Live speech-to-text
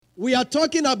We are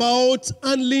talking about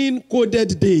handling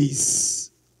coded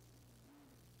days.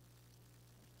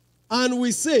 And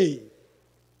we say,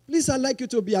 please, I'd like you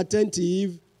to be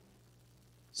attentive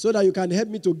so that you can help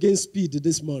me to gain speed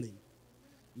this morning.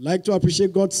 I'd like to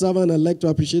appreciate God's servant. I'd like to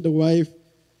appreciate the wife,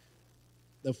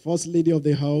 the first lady of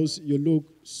the house. You look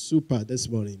super this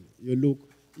morning. You look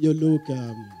panache.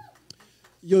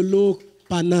 You look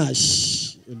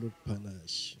panache.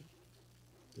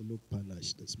 You look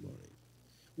panache this morning.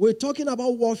 We're talking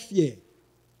about warfare.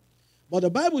 But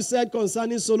the Bible said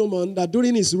concerning Solomon that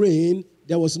during his reign,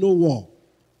 there was no war.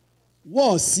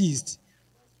 War ceased.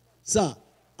 Sir,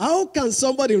 how can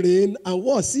somebody reign and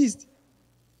war ceased?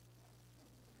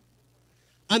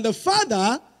 And the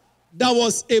father, that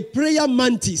was a prayer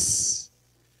mantis,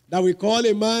 that we call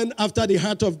a man after the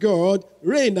heart of God,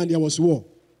 reigned and there was war.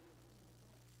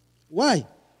 Why?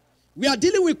 We are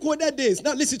dealing with coded days.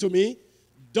 Now listen to me.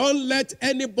 Don't let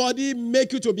anybody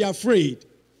make you to be afraid.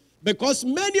 Because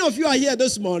many of you are here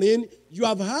this morning, you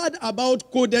have heard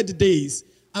about coded days.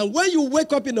 And when you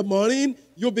wake up in the morning,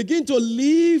 you begin to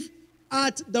live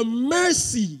at the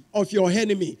mercy of your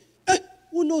enemy.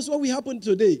 Who knows what will happen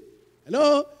today?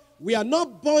 Hello? We are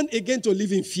not born again to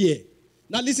live in fear.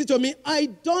 Now listen to me. I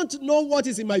don't know what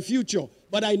is in my future,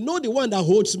 but I know the one that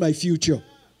holds my future.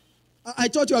 I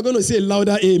thought you were going to say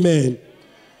louder amen.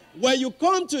 When you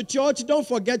come to church, don't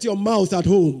forget your mouth at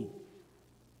home.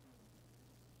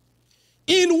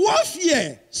 In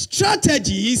warfare,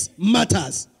 strategies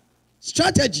matters.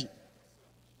 Strategy.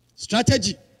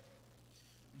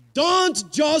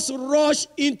 Don't just rush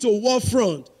into war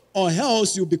front or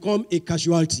else you become a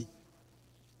casualty.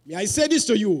 May I say this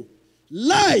to you?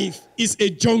 Life is a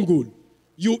jungle.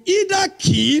 You either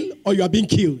kill or you are being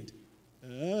killed.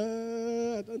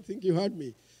 I don't think you heard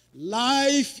me.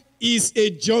 Life is a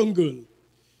jungle.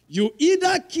 You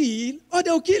either kill or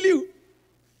they'll kill you.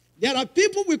 There are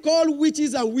people we call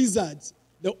witches and wizards,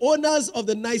 the owners of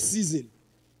the night season.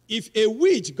 If a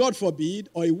witch, God forbid,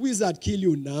 or a wizard kill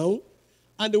you now,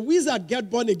 and the wizard get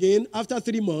born again after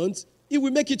 3 months, it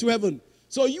will make it to heaven.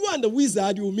 So you and the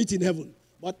wizard, you will meet in heaven.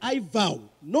 But I vow,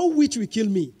 no witch will kill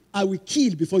me. I will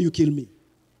kill before you kill me.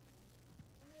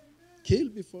 Kill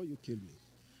before you kill me.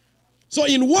 So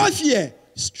in warfare,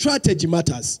 strategy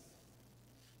matters.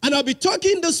 And I'll be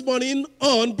talking this morning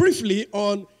briefly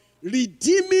on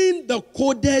redeeming the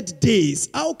coded days.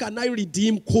 How can I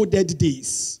redeem coded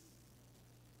days?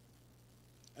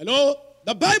 Hello?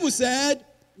 The Bible said,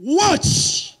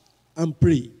 watch and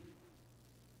pray.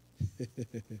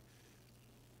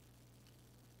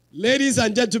 Ladies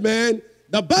and gentlemen,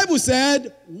 the Bible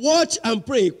said, watch and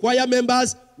pray. Choir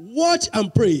members, watch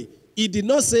and pray. It did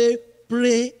not say,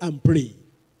 pray and pray.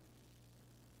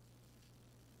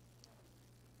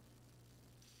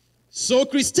 So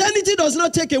Christianity does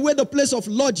not take away the place of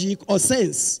logic or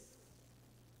sense.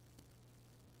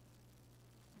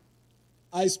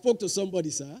 I spoke to somebody,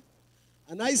 sir,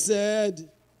 and I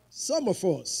said, some of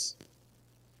us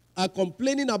are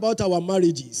complaining about our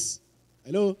marriages.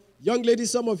 Hello? Young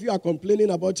ladies, some of you are complaining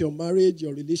about your marriage,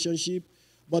 your relationship.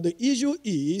 But the issue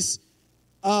is,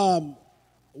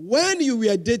 when you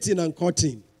were dating and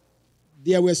courting,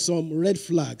 there were some red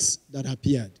flags that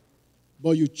appeared.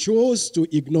 But you chose to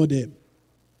ignore them.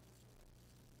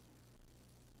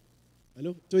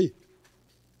 Hello? Toyi,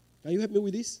 can you help me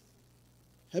with this?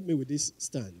 Help me with this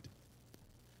stand.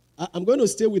 I'm going to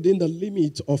stay within the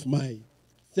limit of my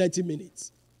 30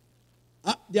 minutes.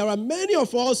 There are many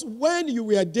of us, when you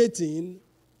were dating,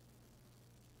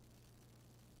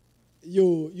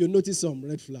 you noticed some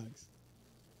red flags.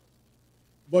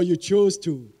 But you chose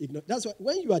to ignore. That's why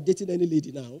when you are dating any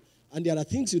lady now, and there are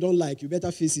things you don't like, you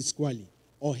better face it squarely,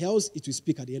 or else it will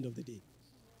speak at the end of the day.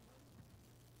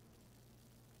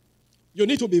 You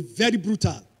need to be very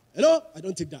brutal. Hello? I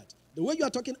don't take that. The way you are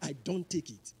talking, I don't take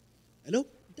it. Hello?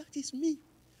 That is me.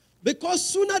 Because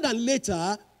sooner than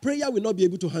later, prayer will not be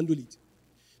able to handle it.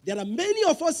 There are many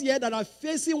of us here that are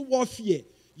facing warfare.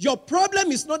 Your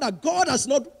problem is not that God has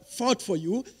not fought for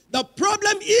you. The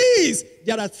problem is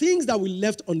there are things that we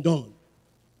left undone.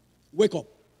 Wake up.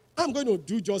 I'm going to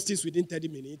do justice within 30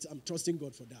 minutes. I'm trusting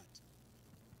God for that.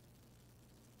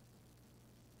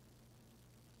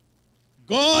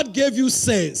 God gave you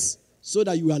sense so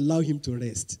that you allow him to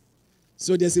rest.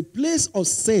 So there's a place of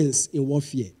sense in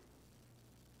warfare.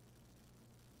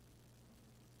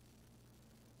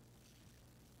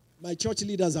 My church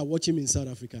leaders are watching me in South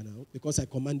Africa now because I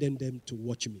commanded them to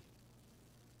watch me.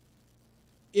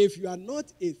 If you are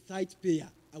not a tithe payer,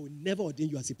 I will never ordain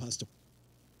you as a pastor.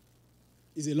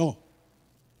 It's a law.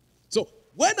 So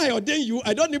when I ordain you,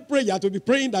 I don't need prayer to be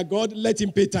praying that God let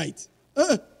him pay tithe.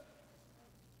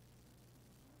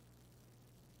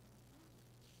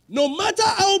 No matter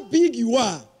how big you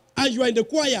are and you are in the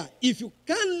choir, if you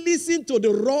can't listen to the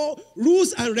raw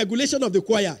rules and regulation of the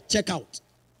choir, check out.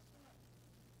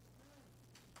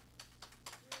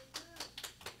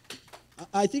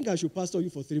 I think I should pastor you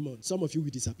for 3 months. Some of you will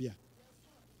disappear.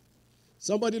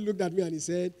 Somebody looked at me and he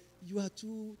said, you are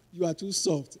too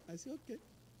soft. I said, okay.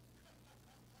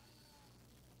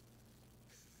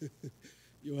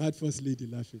 You heard First Lady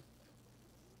laughing.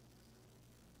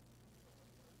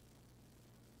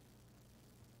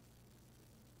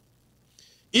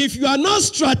 If you are not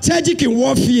strategic in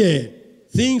warfare,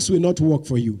 things will not work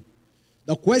for you.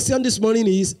 The question this morning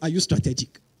is, are you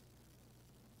strategic?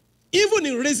 Even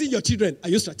in raising your children, are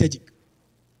you strategic?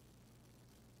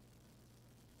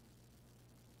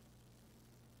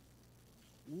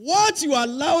 What you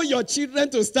allow your children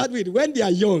to start with when they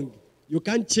are young, you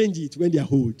can't change it when they are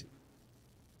old.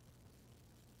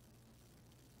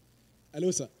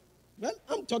 Hello, sir. Well,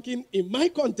 I'm talking in my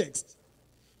context.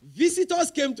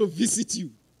 Visitors came to visit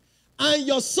you, and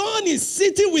your son is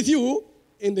sitting with you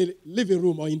in the living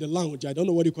room or in the lounge. I don't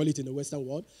know what you call it in the Western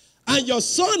world. And your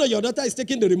son or your daughter is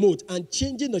taking the remote and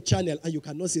changing the channel, and you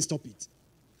cannot say stop it.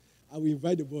 I will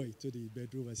invite the boy to the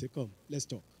bedroom and say, come, let's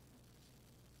talk.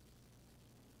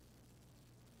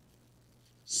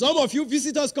 Some of you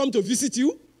visitors come to visit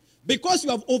you because you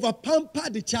have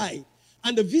over-pampered the child,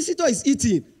 and the visitor is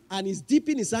eating and is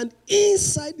dipping his hand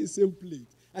inside the same plate.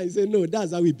 And you say, no,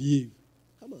 that's how we behave.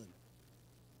 Come on.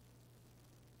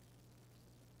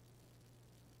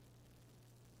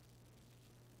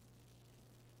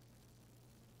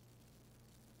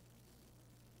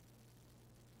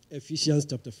 Ephesians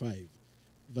chapter 5,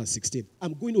 verse 16.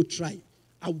 I'm going to try.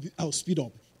 I'll speed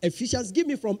up. Ephesians, give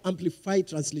me from Amplified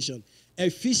Translation.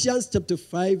 Ephesians chapter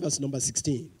 5, verse number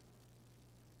 16.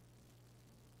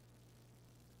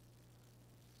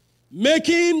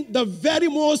 Making the very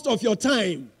most of your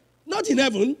time, not in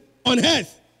heaven, on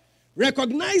earth.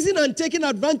 Recognizing and taking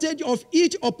advantage of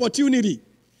each opportunity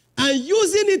and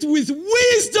using it with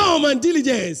wisdom and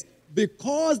diligence,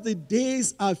 because the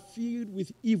days are filled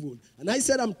with evil. And I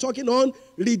said I'm talking on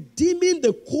redeeming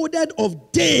the coded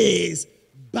of days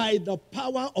by the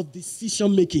power of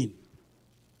decision making.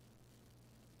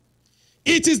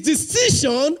 It is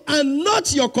decision and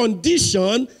not your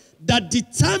condition that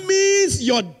determines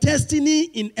your destiny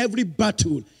in every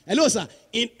battle. Hello, sir.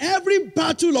 In every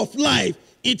battle of life,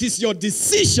 it is your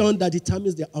decision that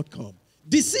determines the outcome.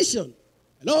 Decision.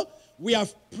 Hello? We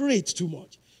have prayed too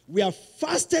much. We have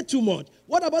fasted too much.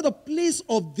 What about the place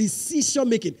of decision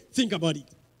making? Think about it.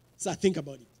 Sir, think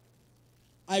about it.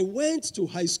 I went to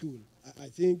high school. I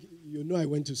think you know I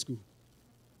went to school.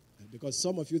 Because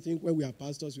some of you think when we are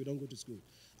pastors, we don't go to school.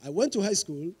 I went to high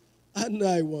school, and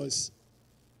I was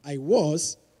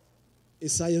a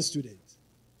science student.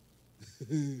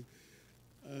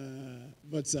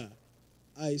 But sir,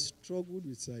 I struggled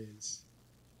with science.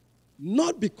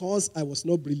 Not because I was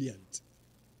not brilliant,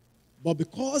 but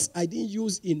because I didn't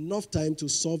use enough time to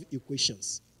solve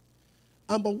equations.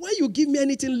 But when you give me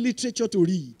anything literature to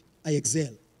read, I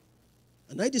excel.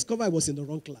 And I discovered I was in the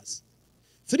wrong class.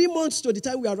 3 months to the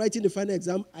time we are writing the final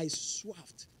exam, I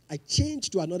swapped. I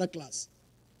changed to another class,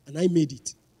 and I made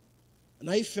it. And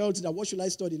I felt that, what should I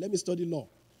study? Let me study law.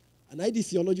 And I did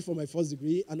theology for my first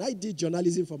degree, and I did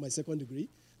journalism for my second degree.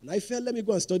 And I felt, let me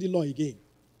go and study law again.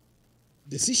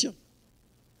 Decision.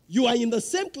 You are in the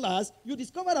same class, you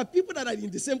discover that people that are in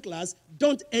the same class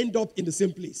don't end up in the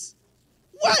same place.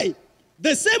 Why?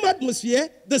 The same atmosphere,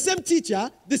 the same teacher,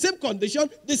 the same condition,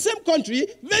 the same country,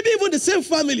 maybe even the same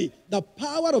family. The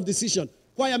power of decision.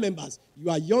 Choir members, you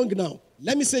are young now.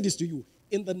 Let me say this to you.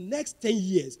 In the next 10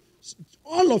 years,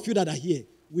 all of you that are here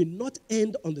will not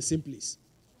end on the same place.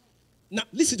 Now,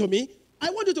 listen to me.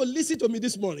 I want you to listen to me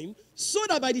this morning so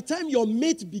that by the time your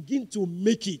mate begin to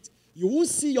make it, you won't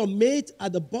see your mate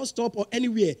at the bus stop or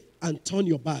anywhere and turn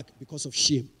your back because of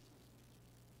shame.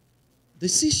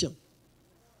 Decision.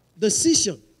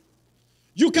 Decision.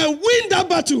 You can win that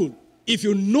battle if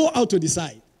you know how to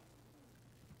decide.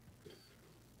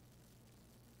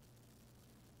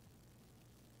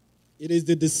 It is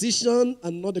the decision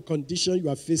and not the condition you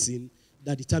are facing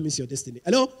that determines your destiny.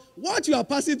 Hello? What you are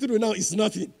passing through now is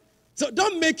nothing. So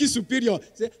don't make it superior.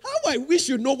 Say, how I wish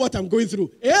you know what I'm going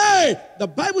through. Hey, the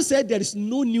Bible said there is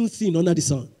no new thing under the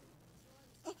sun.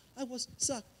 I was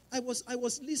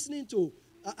listening to,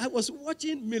 I was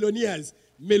watching millionaires,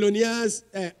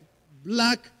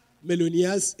 black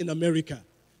millionaires in America.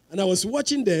 And I was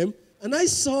watching them, and I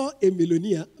saw a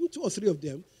millionaire, 2 or 3 of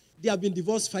them, they have been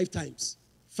divorced 5 times.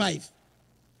 5.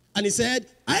 And he said,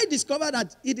 I discovered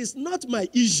that it is not my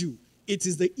issue. It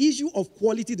is the issue of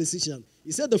quality decision.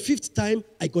 He said the 5th time,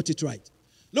 I got it right.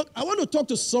 Look, I want to talk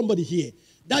to somebody here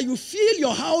that you feel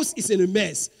your house is in a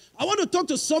mess. I want to talk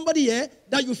to somebody here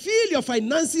that you feel your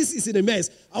finances is in a mess.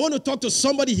 I want to talk to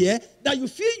somebody here that you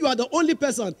feel you are the only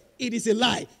person. It is a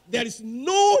lie. There is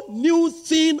no new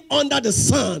thing under the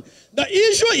sun. The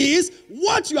issue is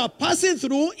what you are passing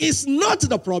through is not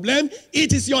the problem.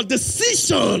 It is your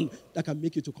decision that can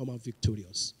make you to come out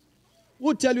victorious. Who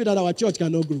will tell you that our church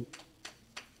cannot grow?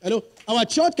 Our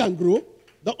church can grow.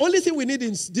 The only thing we need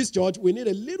in this church, we need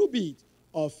a little bit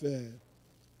of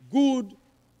good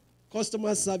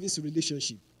customer service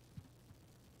relationship.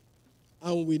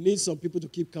 And we need some people to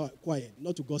keep quiet,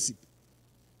 not to gossip.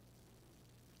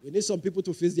 We need some people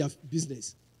to face their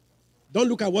business. Don't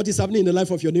look at what is happening in the life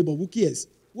of your neighbor. Who cares?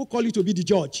 Who call you to be the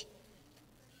judge?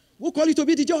 Who call you to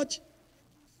be the judge?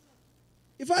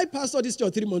 If I pastor this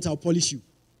church 3 months, I'll polish you.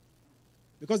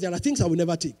 Because there are things I will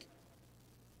never take.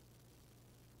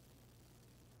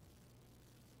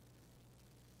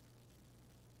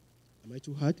 Am I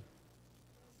too hard?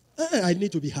 I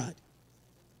need to be hard.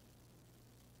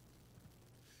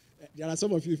 There are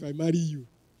some of you, if I marry you,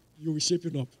 you will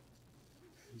shaping up.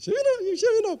 You're shaping up. You're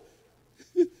shaping up.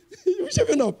 You're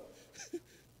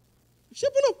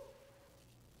shaping up.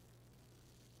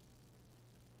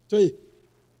 Toye,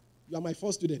 you are my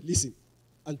first student. Listen.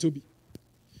 And Toby.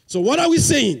 So what are we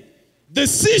saying?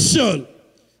 Decision.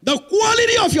 The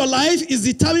quality of your life is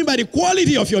determined by the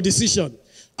quality of your decision.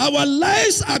 Our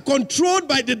lives are controlled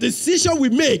by the decision we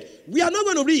make. We are not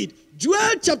going to read.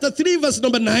 Joel chapter 3 verse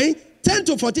number 9, 10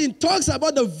 to 14 talks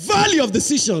about the value of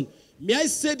decision. May I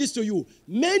say this to you?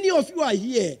 Many of you are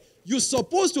here. You're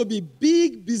supposed to be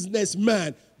big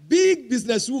businessman, big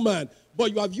businesswoman,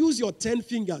 but you have used your 10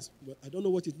 fingers. Well, I don't know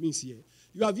what it means here.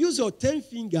 You have used your 10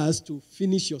 fingers to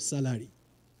finish your salary.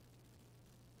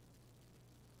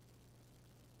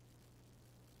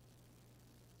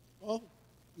 Oh,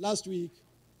 last week,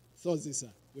 Thursday, sir,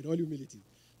 with all humility,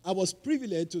 I was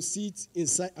privileged to sit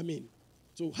inside,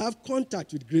 to have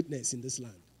contact with greatness in this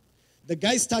land. The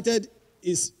guy started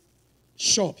his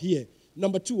shop here,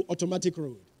 number 2, Automatic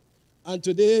Road. And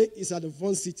today he's at the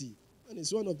Vaughan City, and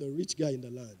he's one of the rich guys in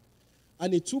the land.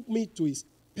 And he took me to his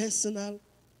personal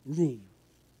room,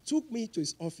 took me to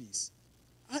his office.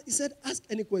 He said, ask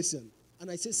any question.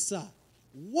 And I said, sir,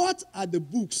 what are the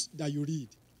books that you read?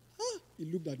 He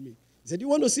looked at me. He said, do you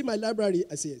want to see my library?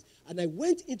 I said, yes. And I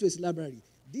went into his library.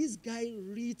 This guy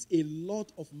reads a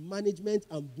lot of management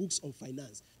and books on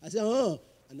finance. I said,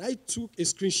 and I took a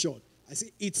screenshot. I said,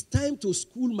 it's time to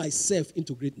school myself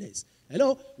into greatness.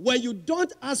 Hello? When you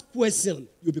don't ask questions,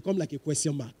 you become like a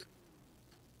question mark.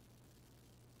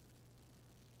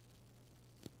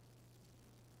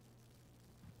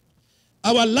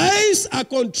 Our lives are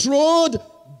controlled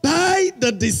by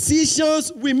the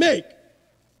decisions we make.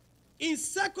 In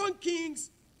 2 Kings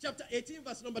chapter 18,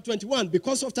 verse number 21,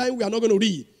 because of time we are not going to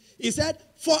read, he said,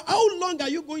 for how long are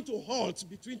you going to halt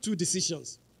between two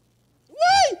decisions?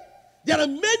 Why? There are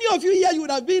many of you here, you would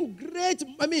have been great,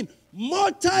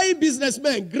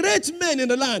 multi-businessmen, great men in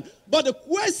the land. But the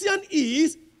question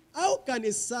is, how can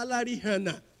a salary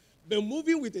earner be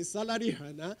moving with a salary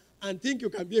earner and think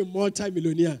you can be a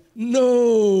multi-millionaire?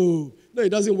 No, it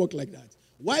doesn't work like that.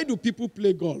 Why do people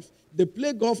play golf? They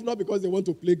play golf not because they want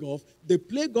to play golf. They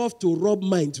play golf to rub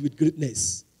minds with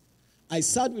greatness. I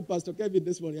sat with Pastor Kevin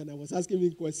this morning and I was asking him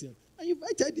a question. I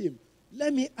invited him.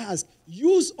 Let me ask,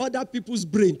 use other people's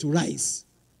brain to rise.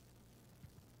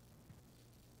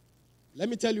 Let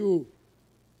me tell you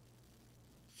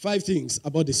 5 things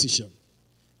about decision.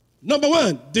 Number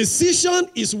 1, decision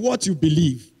is what you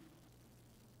believe.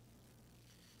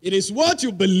 It is what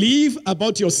you believe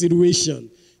about your situation.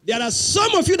 There are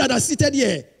some of you that are seated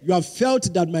here. You have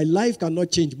felt that my life cannot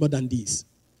change more than this.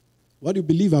 What do you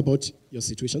believe about your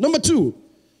situation? Number 2,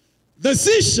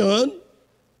 decision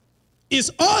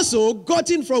is also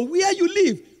gotten from where you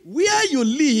live. Where you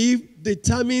live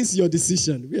determines your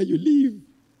decision. Where you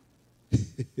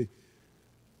live.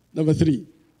 Number 3,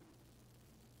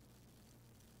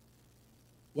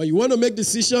 when you want to make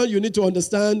decision, you need to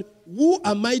understand, who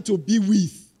am I to be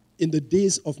with in the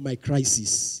days of my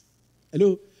crisis?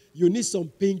 Hello? You need some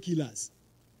painkillers.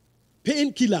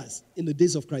 Painkillers in the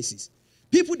days of crisis.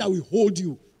 People that will hold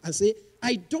you and say,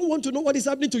 I don't want to know what is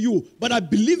happening to you, but I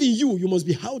believe in you. You must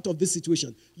be out of this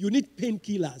situation. You need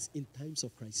painkillers in times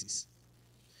of crisis.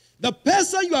 The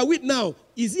person you are with now,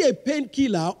 is he a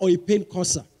painkiller or a pain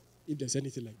causer? If there's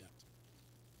anything like that.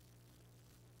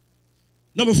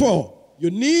 Number 4, you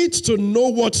need to know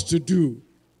what to do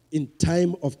in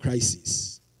time of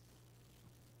crisis.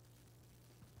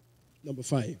 Number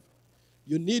 5,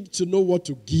 you need to know what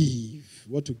to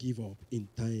give up in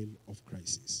time of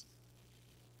crisis.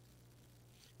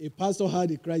 A pastor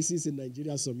had a crisis in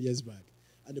Nigeria some years back.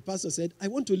 And the pastor said, I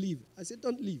want to leave. I said,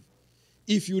 don't leave.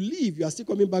 If you leave, you are still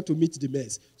coming back to meet the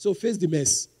mess. So face the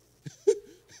mess.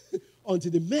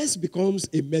 Until the mess becomes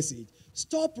a message.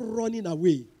 Stop running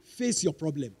away. Face your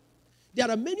problem. There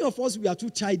are many of us, we are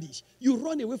too childish. You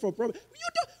run away from problems.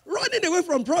 Running away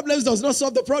from problems does not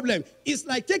solve the problem. It's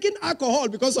like taking alcohol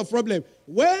because of problem.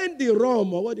 When the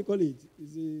rum, or what do you call it?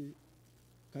 Is it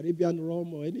Caribbean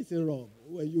rum or anything rum?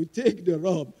 When you take the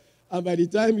rum, and by the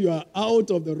time you are out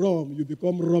of the rum, you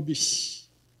become rubbish.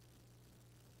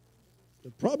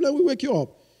 The problem will wake you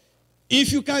up.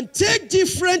 If you can take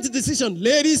different decisions,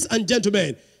 ladies and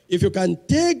gentlemen, if you can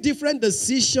take different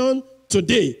decisions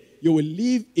today, you will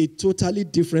live a totally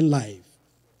different life.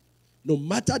 No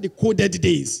matter the coded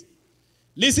days.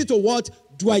 Listen to what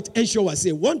Dwight Eisenhower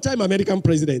said. One time American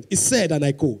president, he said, and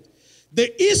I quote,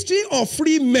 the history of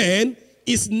free men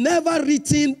is never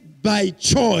written by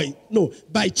choice, no,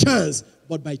 by chance,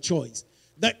 but by choice.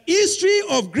 The history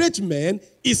of great men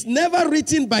is never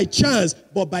written by chance,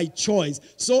 but by choice.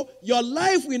 So your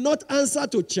life will not answer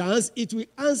to chance, it will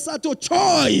answer to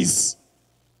choice.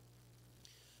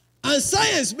 And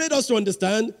science made us to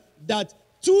understand that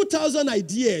 2,000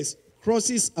 ideas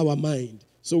crosses our mind.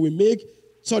 So we make,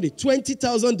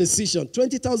 20,000 decisions,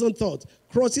 20,000 thoughts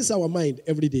crosses our mind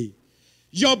every day.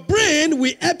 Your brain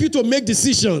will help you to make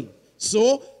decisions.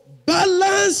 So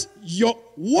balance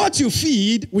what you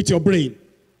feed with your brain.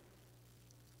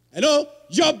 Hello?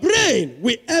 Your brain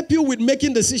will help you with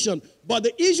making decisions. But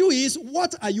the issue is,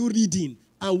 what are you reading?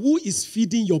 And who is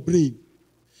feeding your brain?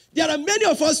 There are many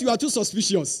of us, you are too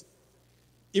suspicious.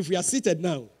 If we are seated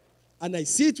now, and I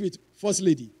sit with First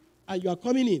Lady, and you are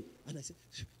coming in, and I say,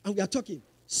 and we are talking,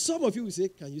 some of you will say,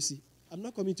 can you see, I'm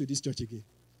not coming to this church again.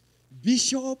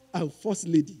 Bishop and First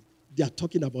Lady, they are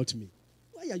talking about me.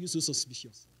 Why are you so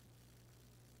suspicious?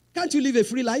 Can't you live a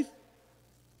free life?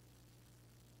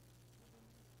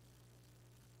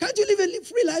 Can't you live a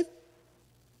free life?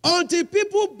 Until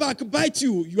people backbite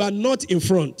you, you are not in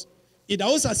front. It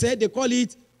also said they call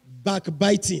it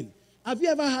backbiting. Have you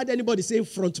ever heard anybody say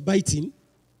front biting?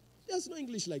 There's no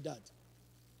English like that.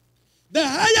 The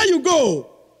higher you go,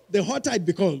 the hotter it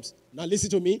becomes. Now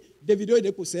listen to me. David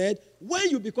Oyedepo said,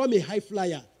 when you become a high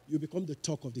flyer, you become the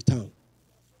talk of the town.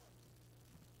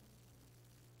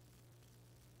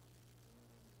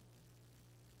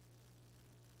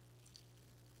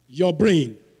 Your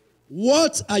brain.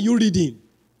 What are you reading?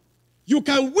 You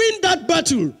can win that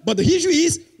battle, but the issue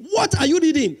is, what are you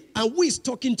reading? And who is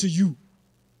talking to you?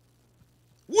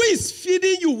 Who is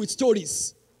feeding you with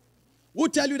stories? Who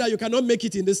tell you that you cannot make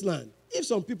it in this land? If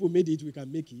some people made it, we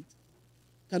can make it.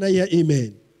 Can I hear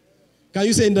amen? Can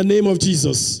you say, in the name of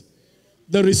Jesus,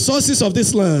 the resources of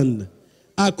this land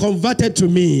are converted to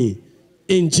me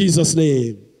in Jesus'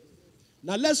 name.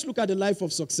 Now let's look at the life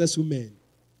of successful men.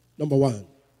 Number one,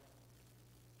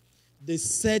 they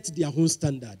set their own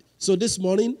standard. So this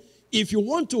morning, if you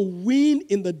want to win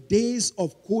in the days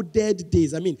of coded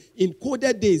days, in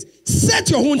coded days, set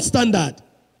your own standard.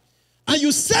 And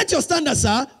you set your standard,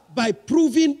 sir, by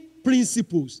proving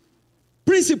principles.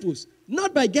 Principles,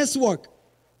 not by guesswork.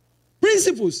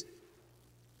 Principles.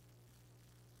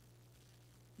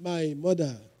 My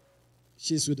mother,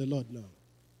 she's with the Lord now.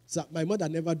 So my mother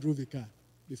never drove a car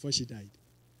before she died.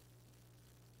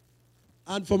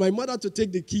 And for my mother to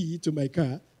take the key to my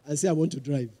car and say, I want to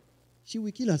drive, she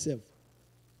will kill herself.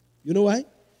 You know why?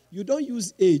 You don't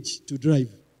use age to drive.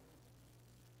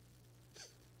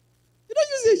 You don't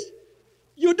use age.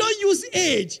 You don't use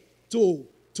age to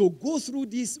go through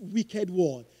this wicked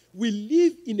world. We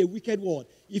live in a wicked world.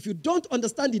 If you don't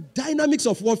understand the dynamics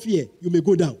of warfare, you may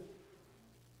go down.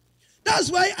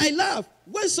 That's why I laugh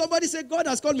when somebody says, God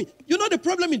has called me. You know the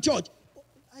problem in church?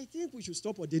 I think we should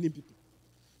stop ordaining people.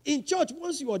 In church,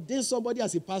 once you ordain somebody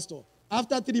as a pastor,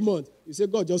 after 3 months, you say,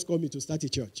 God just called me to start a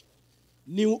church.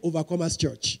 New Overcomers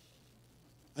Church.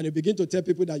 And you begin to tell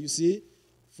people that, you see,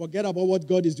 forget about what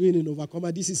God is doing in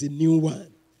Overcomer. This is a new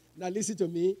one. Now listen to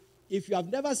me. If you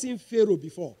have never seen Pharaoh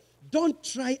before, don't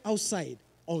try outside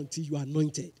until you are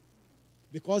anointed.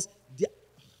 Because there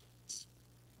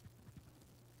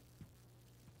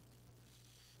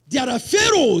are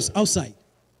pharaohs outside.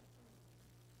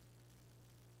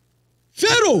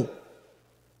 Pharaoh.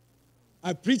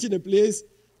 I preached in a place,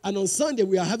 and on Sunday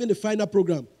we are having the final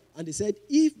program. And they said,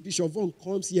 if Bishop Von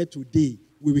comes here today,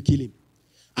 we will kill him.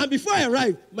 And before I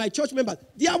arrived, my church members,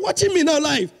 they are watching me now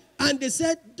live. And they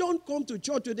said, don't come to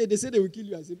church today. They said they will kill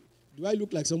you. I said, do I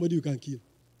look like somebody you can kill?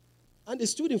 And they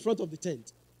stood in front of the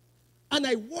tent. And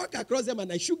I walked across them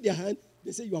and I shook their hand.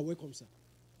 They said, you are welcome, sir.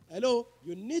 Hello?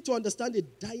 You need to understand the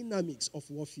dynamics of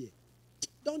warfare.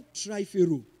 Don't try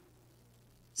Pharaoh.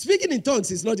 Speaking in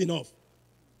tongues is not enough.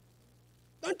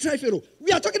 Don't try Pharaoh.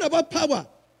 We are talking about power.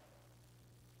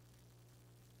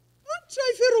 Don't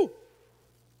try Pharaoh.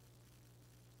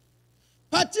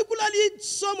 Particularly,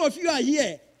 some of you are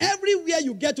here. Everywhere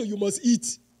you get to, you must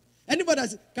eat. Anybody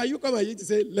says, can you come and eat?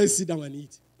 Say, let's sit down and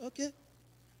eat. Okay.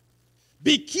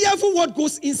 Be careful what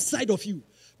goes inside of you.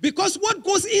 Because what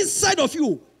goes inside of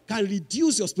you can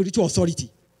reduce your spiritual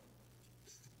authority.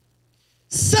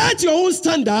 Set your own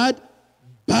standard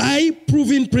by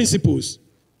proving principles.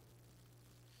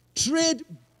 Trade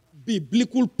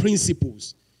biblical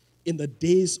principles in the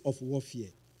days of warfare.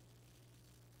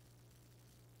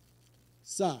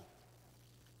 Sir,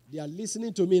 they are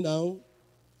listening to me now.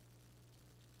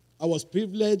 I was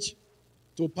privileged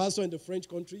to pastor in the French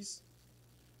countries.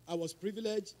 I was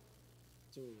privileged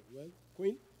to,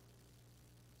 Queen.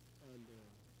 And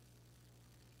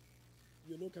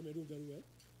you know Cameroon very well.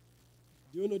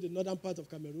 Do you know the northern part of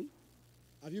Cameroon?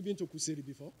 Have you been to Kuseri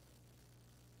before?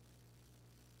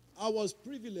 I was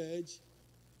privileged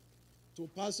to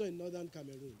pastor in northern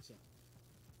Cameroon, sir.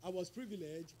 I was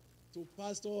privileged to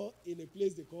pastor in a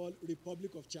place they call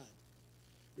Republic of Chad.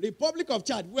 Republic of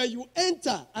Chad, where you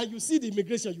enter and you see the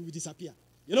immigration, you will disappear.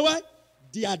 You know why?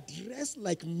 They are dressed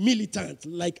like militant,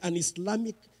 like an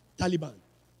Islamic Taliban.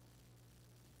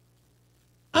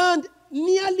 And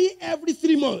nearly every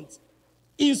 3 months,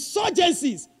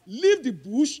 insurgencies leave the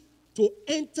bush to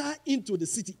enter into the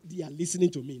city. They are listening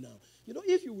to me now. You know,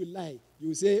 if you will lie, you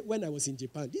will say, when I was in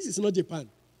Japan. This is not Japan.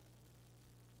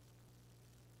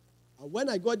 And when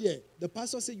I got there, the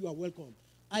pastor said, you are welcome.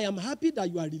 I am happy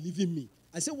that you are relieving me.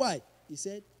 I said, why? He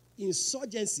said,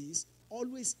 insurgencies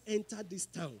always enter this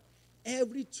town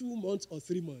every 2 months or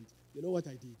 3 months. You know what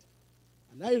I did?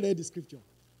 And I read the scripture.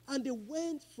 And they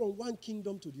went from one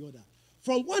kingdom to the other,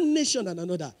 from one nation and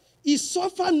another. He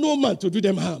suffered no man to do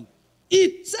them harm.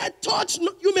 He said,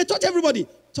 you may touch everybody.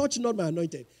 Touch not my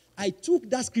anointed. I took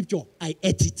that scripture, I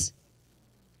ate it.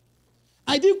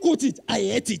 I didn't quote it, I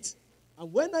ate it.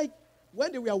 And when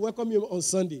they were welcoming me on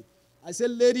Sunday, I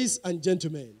said, ladies and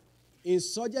gentlemen,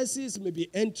 insurgencies may be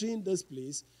entering this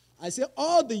place. I said,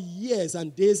 all the years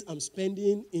and days I'm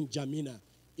spending in Jamina,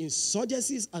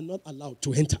 insurgencies are not allowed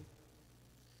to enter.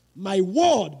 My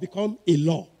word become a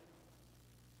law.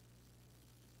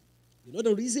 You know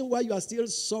the reason why you are still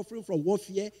suffering from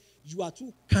warfare? You are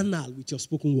too carnal with your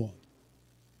spoken word.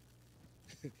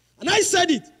 And I said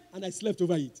it, and I slept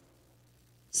over it.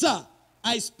 Sir,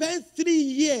 I spent 3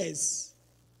 years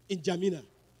in Jamina.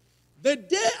 The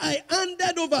day I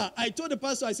handed over, I told the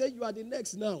pastor, I said, you are the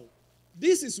next now.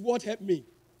 This is what helped me.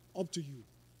 Up to you.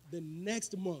 The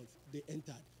next month, they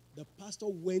entered. The pastor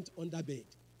went under bed.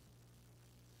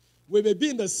 We may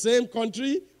be in the same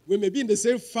country, we may be in the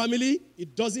same family.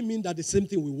 It doesn't mean that the same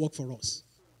thing will work for us.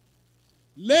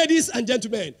 Ladies and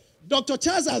gentlemen, Dr.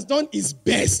 Charles has done his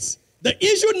best. The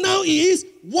issue now is,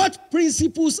 what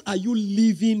principles are you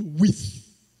living with?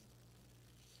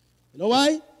 You know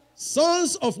why?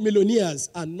 Sons of millionaires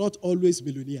are not always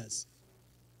millionaires.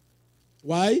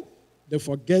 Why? They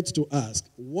forget to ask,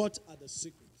 what are the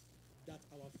secrets that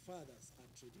our fathers are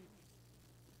trading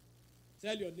with?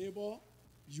 Tell your neighbor,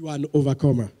 you are an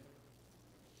overcomer.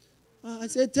 I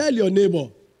said, tell your neighbor.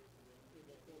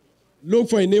 Look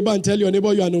for a neighbor and tell your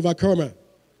neighbor you are an overcomer.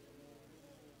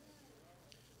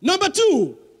 Number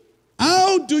 2,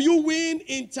 how do you win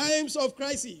in times of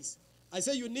crisis? I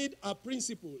say you need a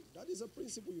principle. That is a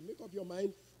principle. You make up your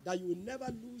mind that you will never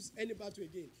lose any battle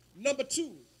again. Number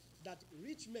 2, that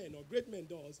rich men or great men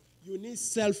does, you need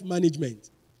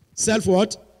self-management. Self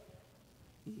what?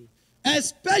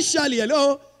 Especially,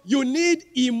 you need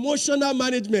emotional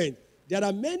management. There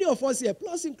are many of us here,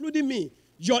 plus including me,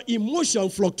 your emotion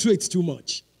fluctuates too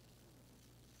much.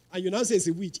 And you now say it's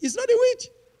a witch. It's not a witch.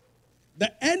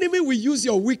 The enemy will use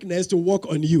your weakness to work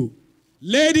on you.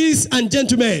 Ladies and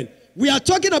gentlemen, we are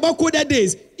talking about coded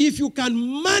days. If you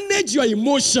can manage your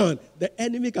emotion, the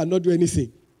enemy cannot do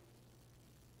anything.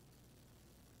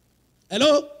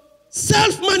 Hello?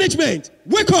 Self-management.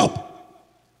 Wake up.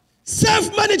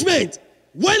 Self-management.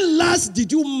 When last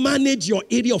did you manage your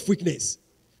area of weakness?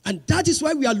 And that is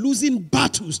why we are losing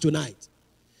battles tonight.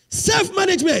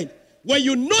 Self-management. When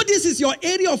you know this is your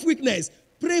area of weakness,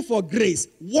 pray for grace.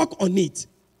 Work on it.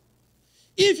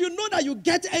 If you know that you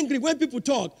get angry when people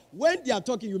talk, when they are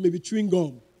talking, you may be chewing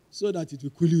gum so that it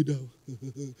will cool you down.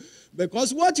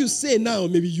 Because what you say now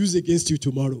may be used against you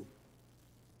tomorrow.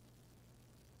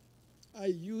 I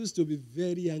used to be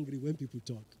very angry when people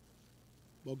talk.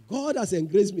 But God has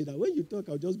engraced me that when you talk,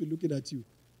 I'll just be looking at you.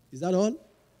 Is that all?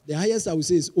 The highest I will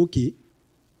say is okay.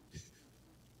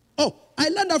 Oh, I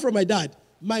learned that from my dad.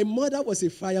 My mother was a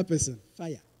fire person.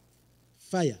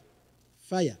 Fire.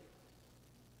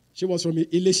 She was from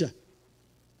Elisha.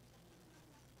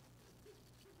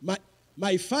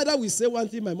 My father will say one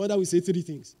thing, my mother will say three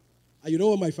things. And you know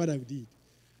what my father did?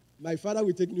 My father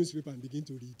will take newspaper and begin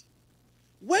to read.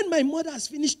 When my mother has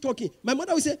finished talking, my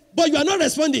mother will say, but you are not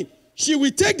responding. She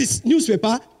will take this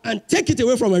newspaper and take it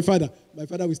away from my father. My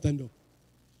father will stand up.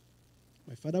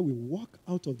 My father will walk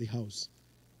out of the house.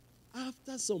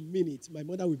 After some minutes, my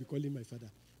mother will be calling my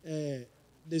father.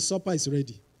 The supper is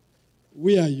ready.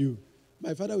 Where are you?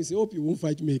 My father will say, hope you won't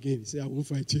fight me again. He say, I won't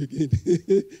fight you again.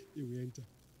 He will enter.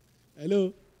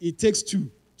 Hello? It takes two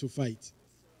to fight.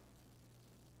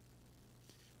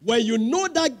 When you know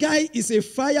that guy is a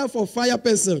fire for fire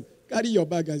person, carry your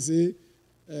bag and say,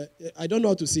 I don't know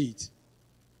how to say it.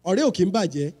 Ọ̀rẹ́ ò kí ń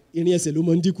bàjẹ́, ìrìn ẹsẹ̀ ló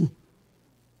mọ ń dínkù.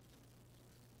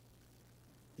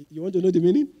 You want to know the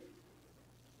meaning?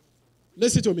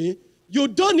 Listen to me. You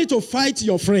don't need to fight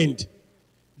your friend.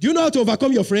 Do you know how to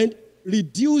overcome your friend?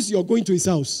 Reduce your going to his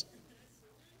house.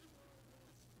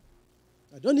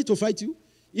 I don't need to fight you.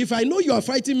 If I know you are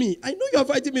fighting me,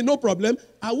 no problem.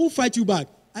 I won't fight you back.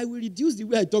 I will reduce the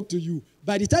way I talk to you.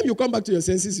 By the time you come back to your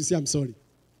senses, you say, I'm sorry.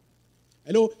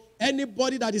 Hello?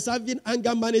 Anybody that is having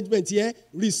anger management here,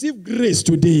 receive grace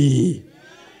today.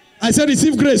 I said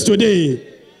receive grace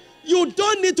today. You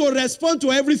don't need to respond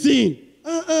to everything.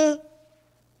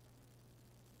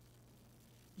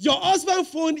 Your husband's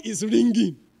phone is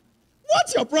ringing.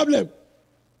 What's your problem?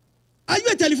 Are you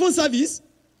a telephone service?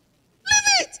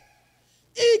 Leave it.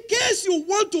 In case you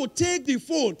want to take the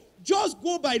phone, just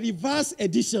go by reverse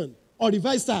edition or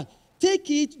reverse style. Take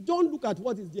it. Don't look at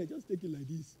what is there. Just take it like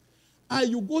this. And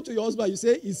you go to your husband, you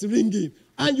say, it's ringing.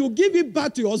 And you give it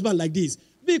back to your husband like this.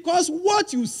 Because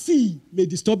what you see may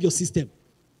disturb your system.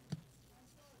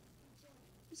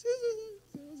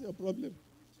 What's your problem?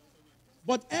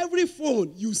 But every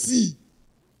phone you see,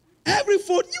 what's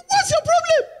your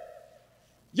problem?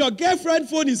 Your girlfriend's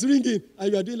phone is ringing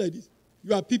and you are doing like this.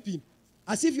 You are peeping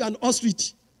as if you are an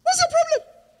ostrich. What's your problem?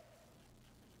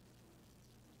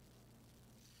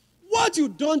 What you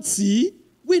don't see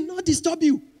will not disturb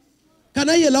you. Can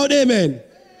I hear a loud amen?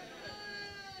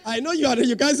 I know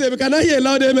you can't say, but can I hear a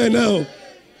loud amen now?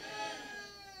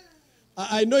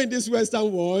 I know in this Western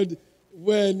world,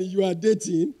 when you are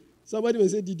dating, somebody will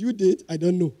say, did you date? I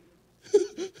don't know.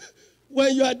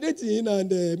 When you are dating and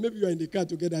maybe you are in the car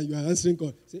together and you are answering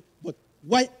call, say, but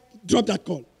why? Drop that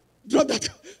call. Drop that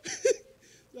call.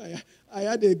 I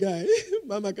had a guy,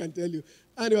 Mama can tell you,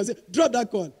 and he was saying, drop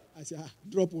that call. I said,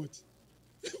 drop what?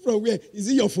 From where? Is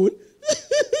it your phone?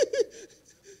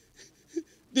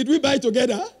 Did we buy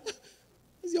together?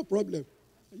 What's your problem?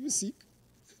 Are you sick?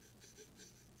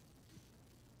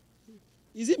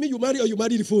 Is it me you marry or you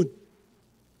marry the phone?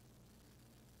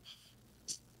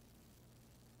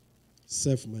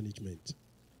 Self-management.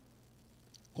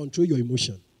 Control your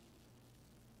emotion.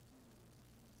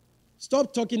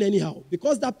 Stop talking anyhow.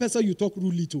 Because that person you talk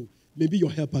rudely to may be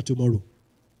your helper tomorrow.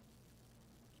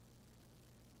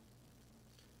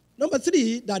 Number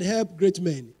 3 that help great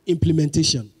men,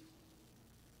 implementation.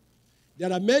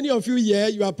 There are many of you here,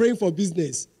 you are praying for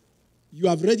business. You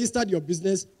have registered your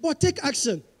business, but take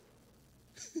action.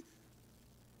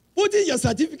 Putting your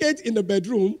certificate in the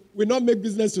bedroom will not make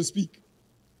business to speak.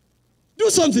 Do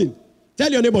something.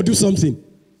 Tell your neighbor, do something.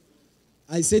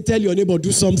 I say, tell your neighbor,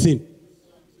 do something.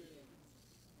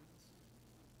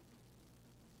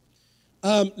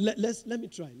 Let me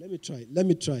try.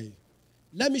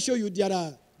 Let me show you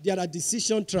there are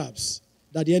decision traps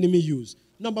that the enemy use.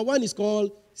 Number 1 is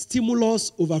called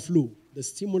stimulus overflow. The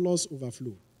stimulus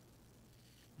overflow.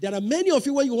 There are many of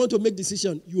you, when you want to make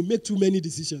decisions, you make too many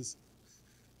decisions.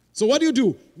 So what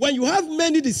do? When you have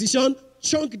many decisions,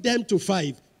 chunk them to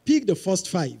 5. Pick the first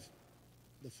 5.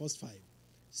 The first 5.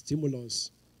 Stimulus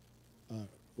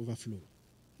overflow.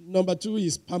 Number 2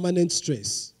 is permanent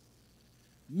stress.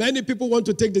 Many people want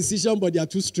to take decisions, but they are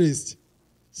too stressed.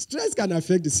 Stress can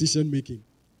affect decision making.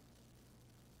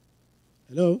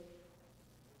 Hello?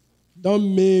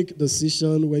 Don't make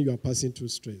decision when you are passing through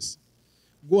stress.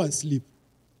 Go and sleep.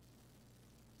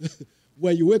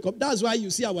 When you wake up, that's why you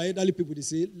see our elderly people, they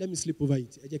say, let me sleep over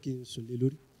it.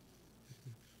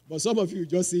 But some of you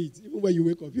just say it. Even when you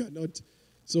wake up, you are not.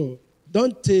 So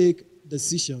don't take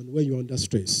decision when you're under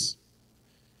stress.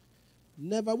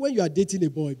 Never, when you are dating a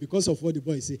boy, because of what the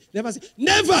boy say, never say,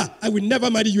 never, I will never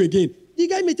marry you again. The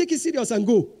guy may take it serious and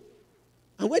go.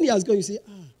 And when he has gone, you say,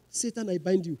 Satan, I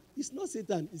bind you. It's not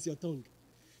Satan, it's your tongue.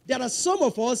 There are some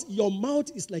of us, your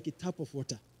mouth is like a tap of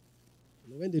water.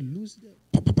 You know, when they lose them,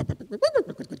 there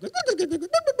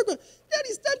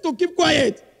is time to keep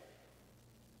quiet.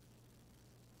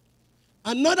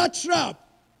 Another trap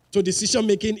to decision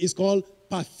making is called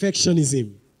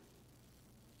perfectionism.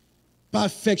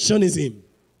 Perfectionism.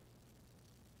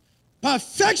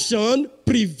 Perfection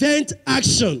prevents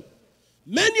action.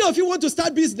 Many of you want to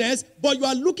start business, but you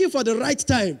are looking for the right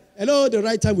time. Hello, the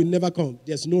right time will never come.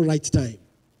 There's no right time.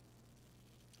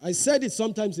 I said it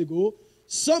sometimes ago.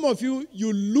 Some of you,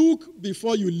 you look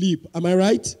before you leap. Am I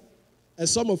right? And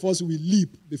some of us, we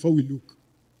leap before we look.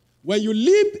 When you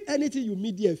leap, anything you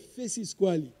meet there, face it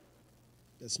squarely.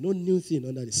 There's no new thing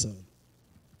under the sun.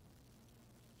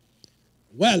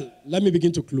 Well, let me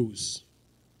begin to close.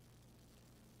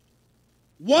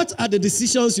 What are the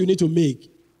decisions you need to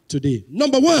make today?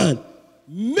 Number one,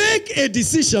 make a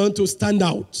decision to stand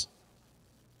out.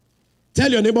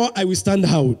 Tell your neighbor, I will stand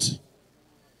out.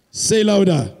 Say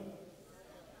louder.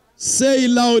 Say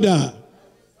louder.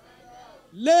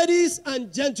 Ladies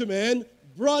and gentlemen,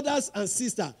 brothers and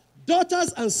sisters,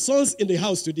 daughters and sons in the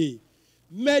house today,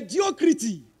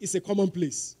 mediocrity is a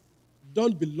commonplace.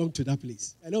 Don't belong to that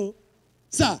place. Hello?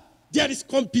 Sir, there is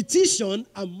competition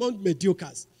among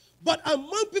mediocres. But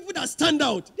among people that stand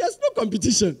out, there's no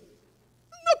competition.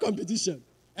 No competition.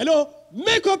 Hello?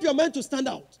 Make up your mind to stand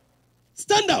out.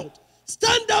 Stand out.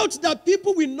 Stand out that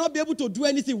people will not be able to do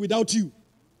anything without you.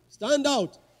 Stand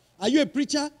out. Are you a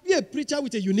preacher? Be a preacher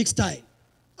with a unique style.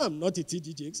 I'm not a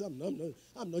TD Jakes. I'm not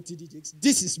TD Jakes.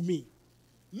 This is me.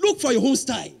 Look for your own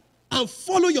style and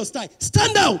follow your style.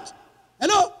 Stand out.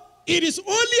 Hello? It is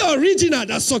only original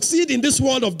that succeed in this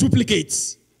world of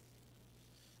duplicates.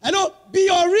 Hello? Be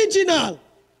original.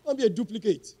 Don't be a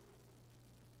duplicate.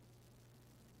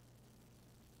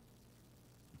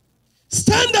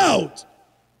 Stand out.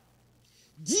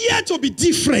 Dare to be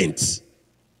different.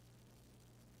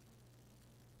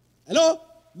 Hello?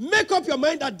 Make up your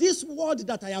mind that this world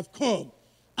that I have come,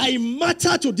 I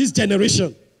matter to this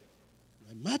generation.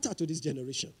 I matter to this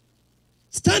generation.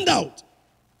 Stand out.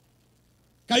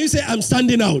 Can you say, I'm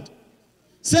standing out?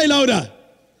 Say it louder.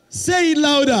 Say it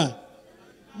louder.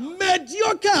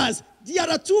 Mediocres. There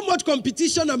are too much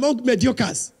competition among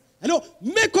mediocres. Hello?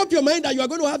 Make up your mind that you are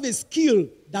going to have a skill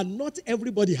that not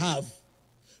everybody have.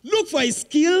 Look for a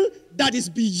skill that is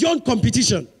beyond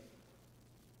competition.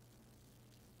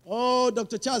 Oh,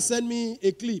 Dr. Charles sent me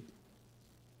a clip.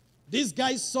 This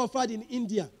guy suffered in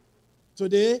India.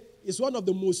 Today, is one of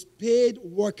the most paid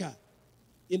worker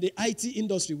in the IT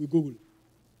industry with Google.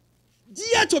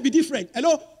 Dare to be different.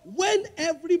 Hello? When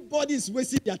everybody is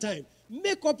wasting their time,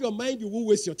 make up your mind you won't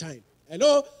waste your time.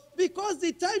 Hello? Because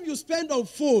the time you spend on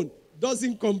phone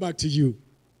doesn't come back to you.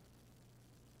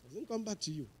 Doesn't come back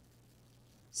to you.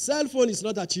 Cell phone is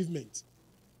not achievement.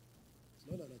 It's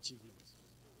not an achievement.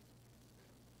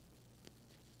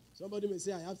 Somebody may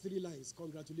say, I have 3 lines.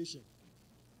 Congratulations.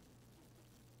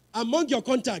 Among your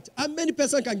contacts, how many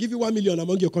person can give you 1 million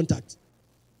among your contacts?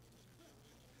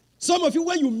 Some of you,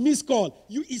 when you miss call,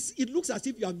 it looks as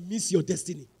if you have missed your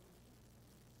destiny.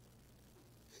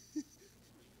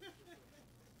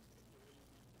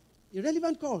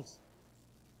 Irrelevant calls.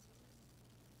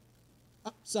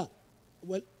 Sir,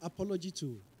 well, apology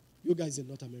to you guys in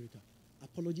North America.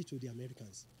 Apology to the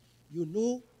Americans. You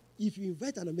know, if you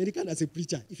invite an American as a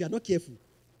preacher, if you are not careful,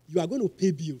 you are going to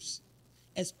pay bills,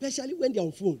 especially when they're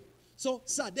on phone. So,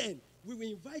 sir, then we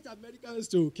will invite Americans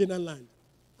to Canaan land,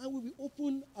 and we will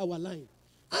open our line.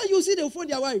 And you see, they'll phone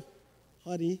their wife.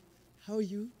 Honey, how are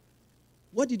you?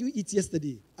 What did you eat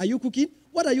yesterday? Are you cooking?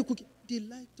 What are you cooking? They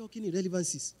like talking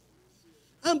irrelevancies.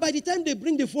 And by the time they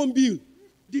bring the phone bill,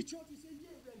 the church will say, yeah,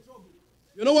 we're in trouble.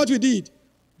 You know what we did?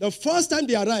 The first time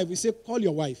they arrive, we say, call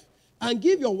your wife and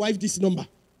give your wife this number.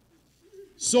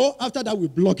 So after that, we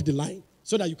block the line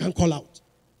so that you can call out.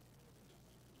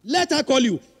 Let her call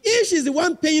you. If she's the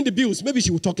one paying the bills, maybe she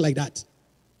will talk like that.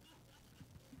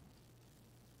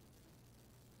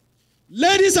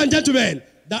 Ladies and gentlemen,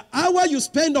 the hour you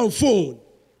spend on phone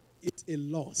is a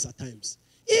loss at times.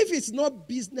 If it's not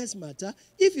business matter,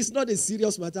 if it's not a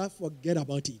serious matter, forget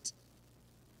about it.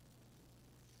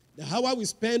 The hour we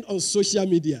spend on social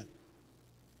media,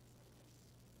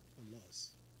 a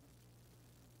loss.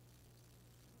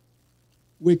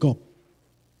 Wake up.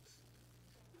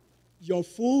 Your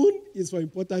phone is for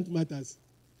important matters.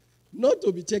 Not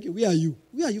to be checking, where are you?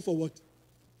 Where are you for what?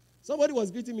 Somebody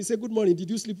was greeting me, say, good morning, did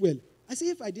you sleep well? I say,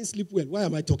 if I didn't sleep well, why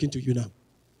am I talking to you now?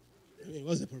 I mean,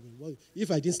 what's the problem? If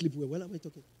I didn't sleep well, why am I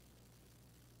talking?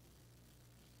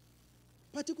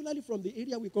 Particularly from the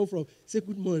area we come from, say,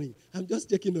 good morning, I'm just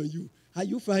checking on you. Are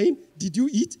you fine? Did you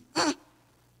eat?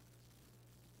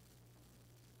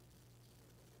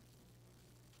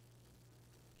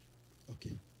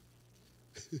 Okay.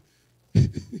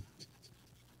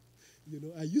 You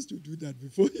know, I used to do that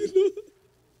before, you know.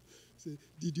 Say,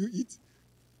 Did you eat?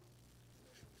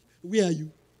 Where are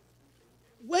you?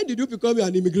 When did you become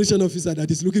an immigration officer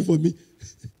that is looking for me?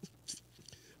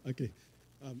 Okay.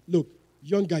 Look,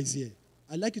 young guys here,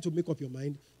 I'd like you to make up your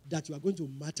mind that you are going to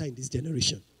matter in this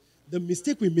generation. The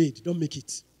mistake we made, don't make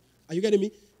it. Are you getting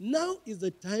me? Now is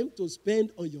the time to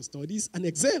spend on your studies and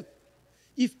excel.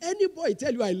 If any boy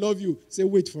tell you I love you, say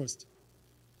wait first.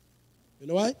 You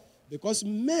know why? Because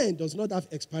man does not have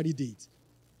expiry date.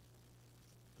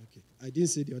 Okay, I didn't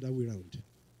say the other way around.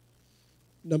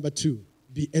 Number 2,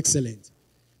 be excellent.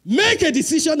 Make a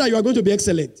decision that you are going to be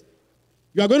excellent.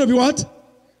 You are going to be what?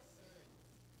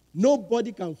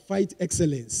 Nobody can fight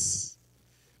excellence.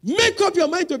 Make up your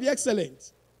mind to be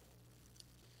excellent.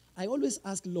 I always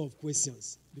ask love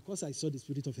questions because I saw the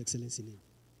spirit of excellence in him.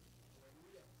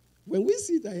 When we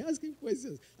sit, I ask him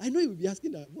questions. I know he will be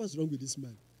asking, what's wrong with this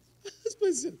man? Ask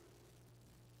questions.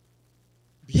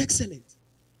 Be excellent.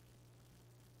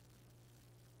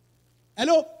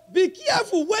 Hello? Be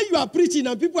careful when you are preaching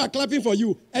and people are clapping for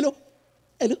you. Hello?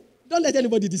 Hello? Don't let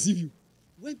anybody deceive you.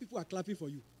 When people are clapping for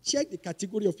you, check the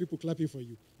category of people clapping for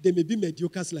you. They may be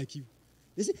mediocres like you.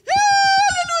 They say,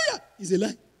 hallelujah! It's a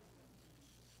lie.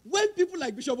 When people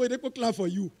like Bishop Oyedepo clap for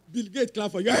you, Bill Gates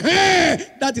clap for you,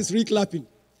 hey! That is real clapping.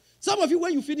 Some of you,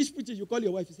 when you finish preaching, you call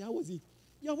your wife, you say, how was it?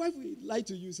 Your wife will lie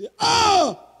to you, say,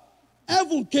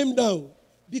 heaven came down.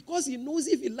 Because he knows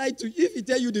if he lied to you, if he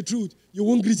tell you the truth, you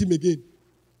won't greet him again.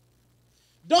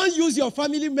 Don't use your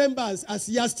family members as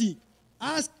yardstick.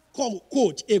 Ask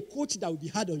coach, a coach that will be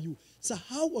hard on you. So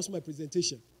how was my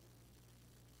presentation?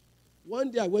 One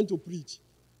day I went to preach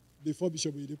before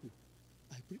Bishop Oyedepo.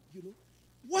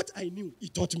 What I knew, he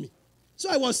taught me. So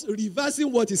I was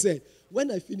reversing what he said. When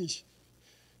I finished,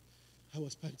 I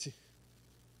was panting.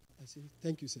 I said,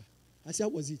 thank you, sir. I said, how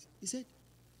was it? He said,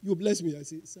 you bless me. I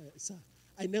said, sir.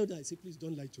 I knelt down. I said, please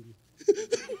don't lie to me.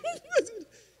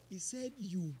 He said,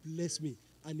 you bless me.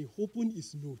 And he opened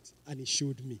his note and he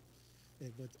showed me.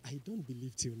 But I don't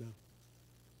believe till now.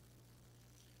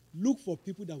 Look for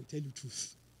people that will tell you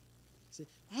truth. Say,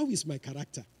 how is my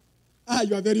character?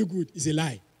 You are very good. It's a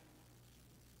lie.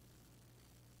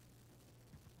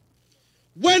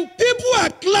 When people are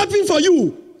clapping for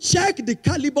you, check the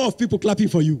caliber of people clapping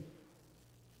for you.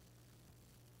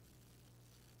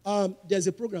 There's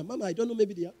a program. Mama, I don't know,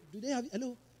 maybe do they have it?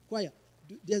 Hello, choir.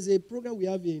 There's a program we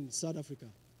have in South Africa.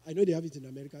 I know they have it in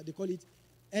America. They call it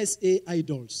SA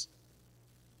Idols.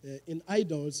 In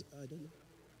Idols, I don't know.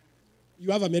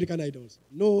 You have American Idols.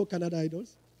 No Canada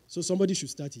Idols? So somebody should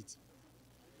start it.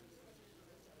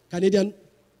 Canadian?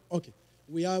 Okay.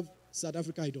 We have South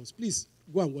Africa Idols. Please,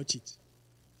 go and watch it.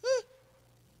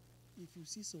 If you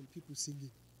see some people singing,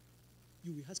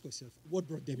 you will ask yourself, what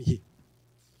brought them here?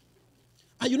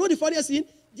 And you know the funniest thing?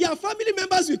 Their family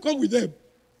members will come with them.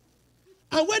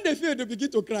 And when they fail, they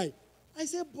begin to cry. I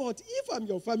said, but if I'm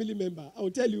your family member, I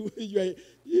will tell you, why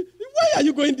are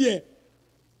you going there?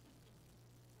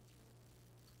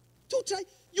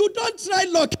 You don't try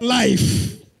luck in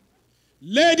life.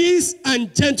 Ladies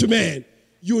and gentlemen,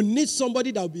 you need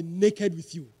somebody that will be naked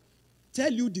with you.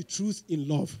 Tell you the truth in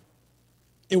love.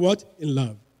 In what? In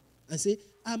love. And say,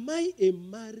 am I a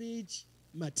marriage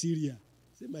material?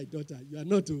 Say, my daughter, you are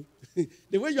not.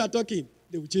 The way you are talking,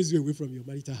 they will chase you away from your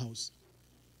marital house.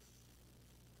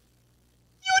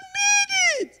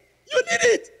 You need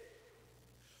it.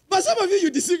 But some of you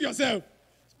deceive yourself.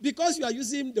 Because you are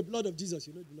using the blood of Jesus.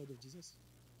 You know the blood of Jesus?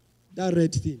 That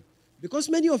red thing. Because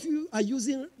many of you are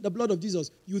using the blood of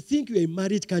Jesus, you think you're a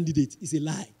marriage candidate. It's a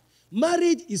lie.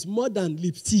 Marriage is more than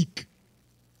lipstick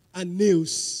and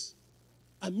nails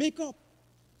and makeup.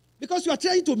 Because you are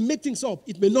trying to make things up,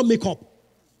 it may not make up.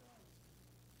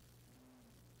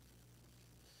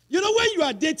 You know, when you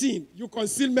are dating, you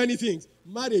conceal many things.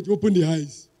 Marriage, open the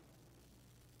eyes.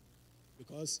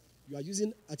 Because you are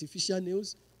using artificial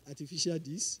nails, artificial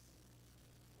this.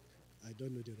 I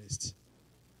don't know the rest.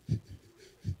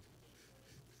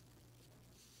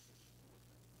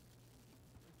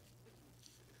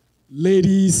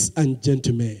 Ladies and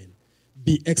gentlemen,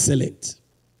 be excellent.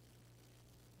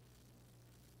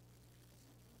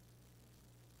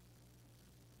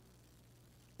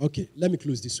 Okay, let me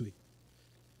close this way.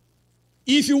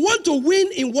 If you want to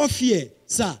win in warfare,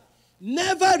 sir,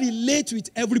 never relate with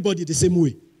everybody the same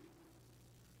way.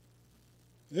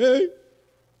 Hey?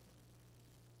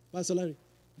 Pastor Larry,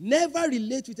 never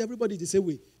relate with everybody the same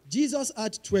way. Jesus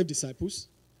had 12 disciples.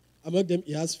 Among them,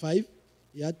 he has 5.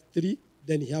 He had 3.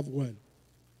 Then he have 1.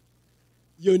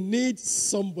 You need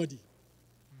somebody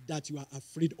that you are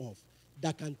afraid of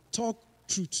that can talk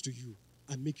truth to you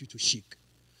and make you to shake.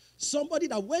 Somebody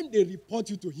that when they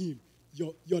report you to him,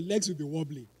 your legs will be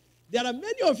wobbling. There are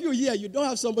many of you here, you don't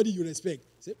have somebody you respect.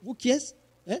 Say, who cares?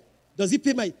 Does he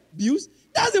pay my bills?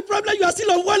 That's the problem. You are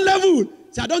still on one level.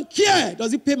 Say, I don't care.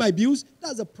 Does he pay my bills?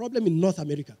 That's the problem in North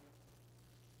America.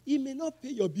 He may not pay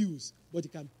your bills, but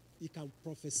he can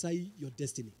prophesy your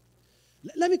destiny.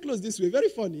 Let me close this way. Very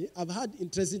funny. I've had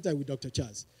interesting time with Dr.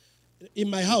 Charles. In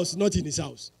my house, not in his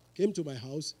house. Came to my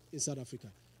house in South Africa.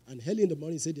 And early in the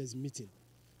morning, he said there's a meeting.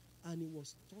 And he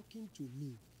was talking to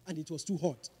me. And it was too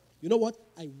hot. You know what?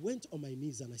 I went on my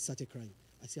knees and I started crying.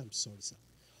 I said, I'm sorry, sir.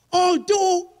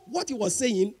 Although what he was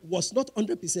saying was not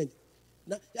 100%.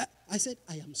 Now, I said,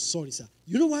 I am sorry, sir.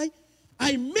 You know why?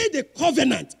 I made a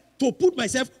covenant to put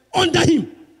myself under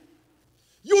him.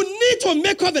 You need to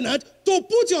make covenant to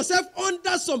put yourself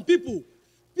under some people.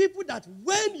 People that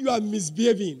when you are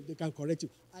misbehaving, they can correct you.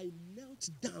 I knelt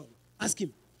down, asked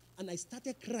him, and I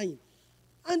started crying.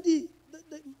 And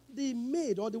the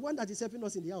maid, or the one that is helping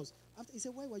us in the house, after he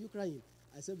said, why were you crying?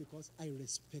 I said, because I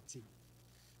respect him.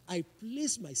 I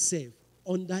place myself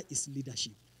under his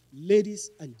leadership. Ladies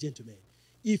and gentlemen,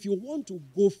 if you want to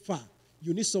go far,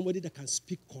 you need somebody that can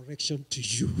speak correction to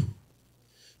you.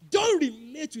 Don't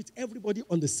relate with everybody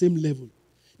on the same level.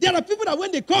 There are people that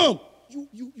when they come,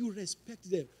 you respect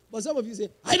them. But some of you say,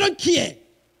 I don't care.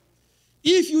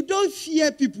 If you don't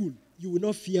fear people, you will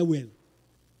not fear well.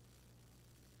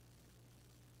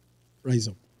 Rise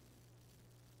up.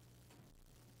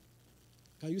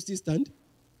 Can you still stand?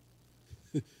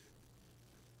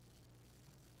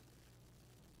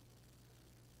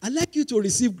 I'd like you to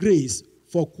receive grace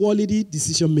for quality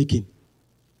decision making.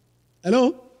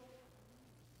 Hello?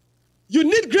 You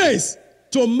need grace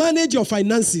to manage your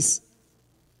finances.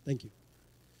 Thank you.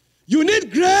 You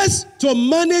need grace to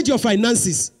manage your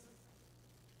finances.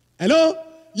 Hello?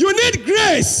 You need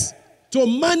grace to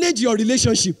manage your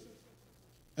relationship.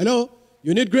 Hello?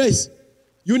 You need grace.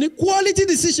 You need quality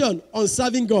decision on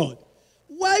serving God.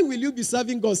 Why will you be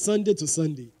serving God Sunday to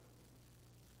Sunday?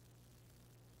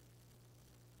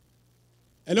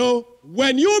 Hello?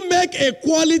 When you make a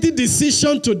quality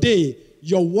decision today,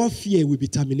 your warfare will be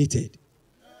terminated.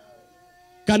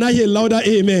 Can I hear louder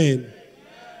amen?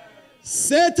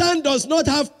 Satan does not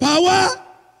have power.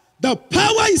 The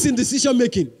power is in decision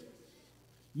making.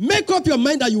 Make up your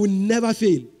mind that you will never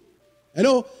fail.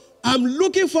 Hello? I'm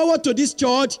looking forward to this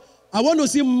church. I want to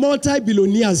see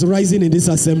multi-billionaires rising in this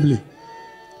assembly.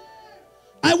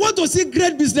 I want to see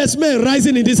great businessmen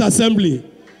rising in this assembly.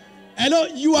 Hello?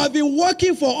 You have been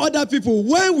working for other people.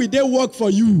 When will they work for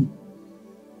you?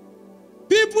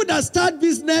 People that start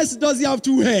business doesn't have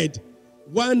two heads.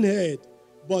 One head.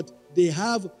 But they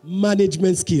have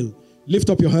management skill. Lift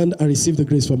up your hand and receive the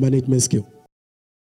grace for management skill.